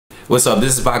What's up?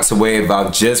 This is BoxingWave.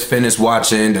 I've just finished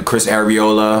watching the Chris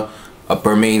Arreola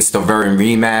Bermane Stiverne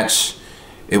rematch.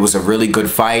 It was a really good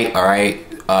fight, alright?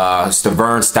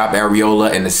 Stiverne stopped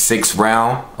Arreola in the 6th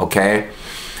round, okay?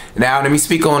 Now, let me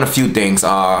speak on a few things.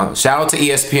 Shout out to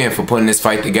ESPN for putting this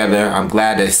fight together. I'm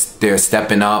glad that they're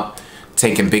stepping up,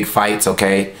 taking big fights,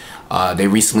 okay? They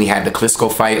recently had the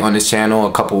Klitschko fight on this channel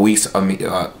a couple weeks, on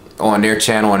their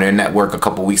channel, on their network a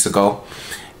couple weeks ago.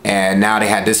 And now they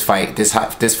had this fight.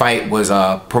 This fight was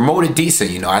promoted decent.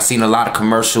 You know, I seen a lot of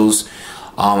commercials.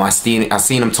 I seen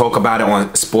them talk about it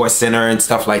on Sports Center and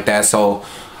stuff like that. So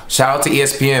shout out to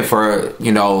ESPN for,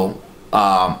 you know,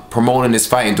 promoting this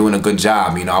fight and doing a good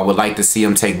job. You know, I would like to see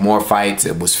them take more fights.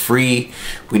 It was free.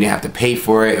 We didn't have to pay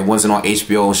for it. It wasn't on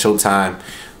HBO and Showtime.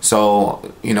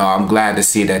 So, you know, I'm glad to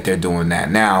see that they're doing that.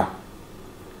 Now,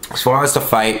 as far as the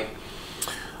fight,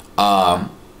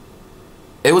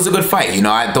 it was a good fight. You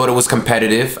know, I thought it was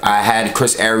competitive. I had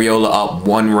Chris Arreola up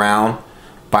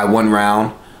by one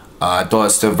round. I thought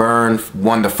Stiverne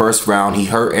won the 1st round. He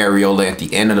hurt Arreola at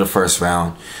the end of the 1st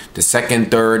round. The 2nd,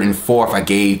 3rd, and 4th I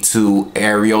gave to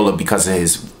Arreola because of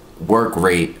his work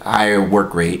rate, higher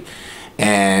work rate.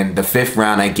 And the 5th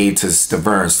round I gave to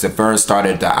Stiverne. Stiverne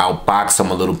started to outbox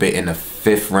him a little bit in the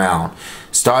 5th round.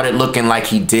 Started looking like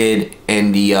he did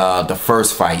in the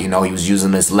 1st fight. You know, he was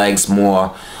using his legs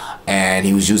more, and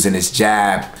he was using his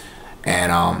jab,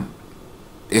 and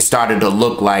it started to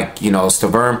look like, you know,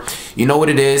 Stiverne, you know what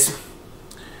it is?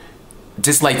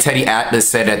 Just like Teddy Atlas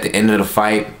said at the end of the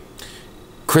fight,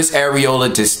 Chris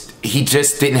Arreola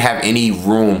just didn't have any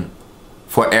room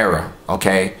for error,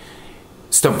 okay?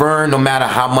 Stiverne, no matter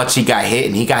how much he got hit,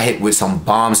 and he got hit with some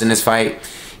bombs in this fight,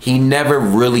 he never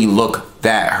really looked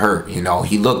that hurt, you know.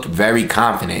 He looked very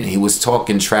confident. He was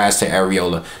talking trash to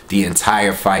Arreola the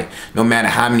entire fight, no matter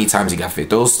how many times he got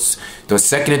hit. Those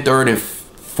 2nd and 3rd and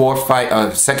 4th fight,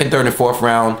 2nd, 3rd, and 4th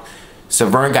round,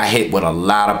 Stiverne got hit with a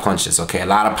lot of punches, okay, a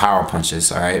lot of power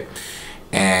punches, all right.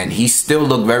 And he still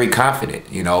looked very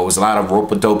confident. You know, it was a lot of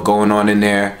rope-a-dope going on in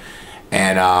there,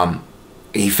 and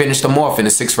he finished him off in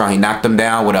the 6th round. He knocked him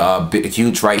down with a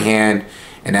huge right hand,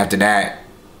 and after that,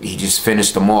 he just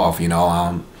finished him off. You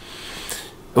know,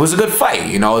 it was a good fight.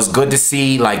 You know, it's good to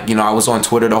see. Like, you know, I was on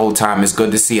Twitter the whole time. It's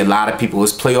good to see a lot of people.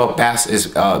 It's basketball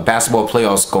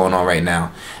playoffs going on right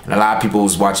now, and a lot of people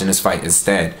was watching this fight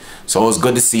instead. So it was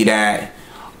good to see that.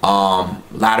 A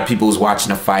lot of people was watching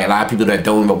the fight. A lot of people that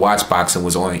don't even watch boxing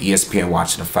was on ESPN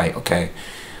watching the fight. Okay.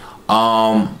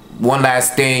 One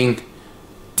last thing.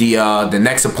 The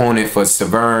next opponent for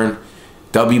Stiverne,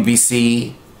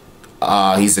 WBC.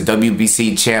 He's the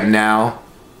WBC champ now.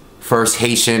 First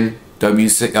Haitian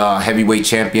heavyweight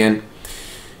champion.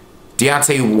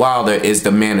 Deontay Wilder is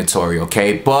the mandatory,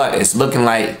 okay? But it's looking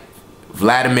like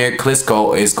Vladimir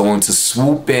Klitschko is going to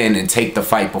swoop in and take the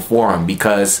fight before him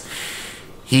because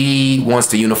he wants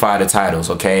to unify the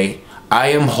titles, okay? I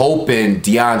am hoping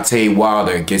Deontay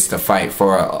Wilder gets the fight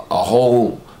for a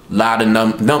whole lot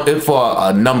of for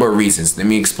a number of reasons. Let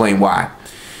me explain why.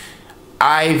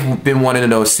 I've been wanting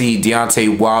to see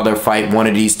Deontay Wilder fight one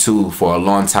of these two for a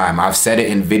long time. I've said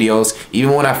it in videos.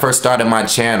 Even when I first started my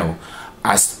channel,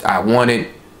 I wanted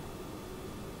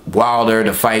Wilder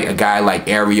to fight a guy like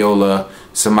Arreola,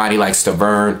 somebody like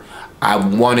Stiverne. I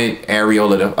wanted I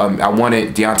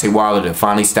wanted Deontay Wilder to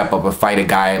finally step up and fight a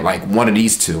guy like one of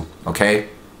these two, okay?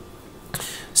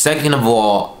 Second of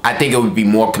all, I think it would be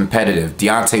more competitive.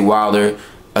 Deontay Wilder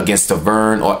against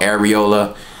Stiverne or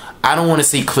Arreola. I don't want to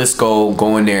see Klitschko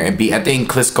go in there and beat. I think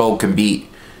Klitschko can beat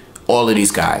all of these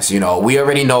guys. You know, we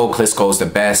already know Klitschko's the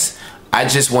best. I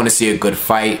just want to see a good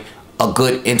fight, a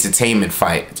good entertainment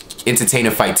fight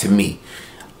to me.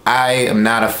 I am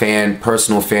not a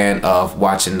personal fan of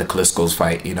watching the Klitschko's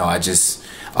fight. You know, I just,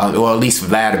 or at least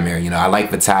Vladimir. You know, I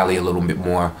like Vitaly a little bit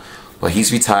more, but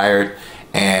he's retired,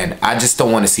 and I just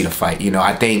don't want to see the fight. You know,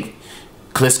 I think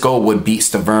Klitschko would beat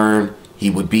Stiverne.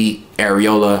 He would beat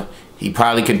Arreola. He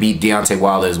probably could beat Deontay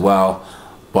Wilder as well,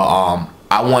 but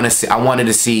I wanted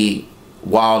to see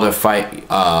Wilder fight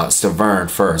Stiverne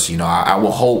first. You know, I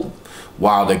will hope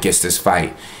Wilder gets this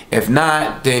fight. If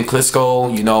not, then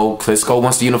Klitschko. You know, Klitschko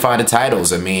wants to unify the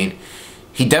titles. I mean,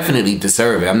 he definitely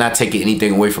deserves it. I'm not taking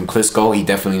anything away from Klitschko. He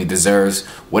definitely deserves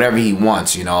whatever he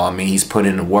wants. You know, I mean, he's put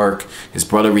in the work. His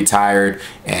brother retired,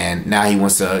 and now he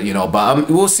wants to. You know, but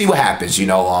we'll see what happens. You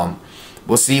know,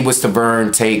 we'll see what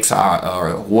Stiverne takes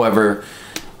or whoever.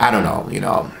 I don't know, you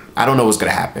know. I don't know what's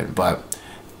going to happen. But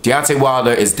Deontay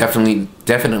Wilder is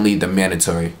definitely the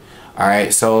mandatory. All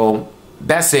right, so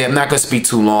that's it. I'm not going to speak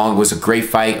too long. It was a great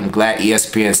fight. I'm glad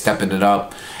ESPN stepping it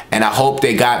up. And I hope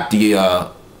they got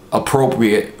the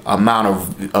appropriate amount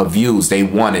of views they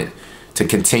wanted to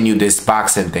continue this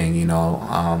boxing thing, you know.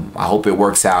 I hope it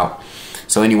works out.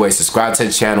 So anyway, subscribe to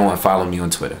the channel and follow me on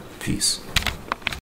Twitter. Peace.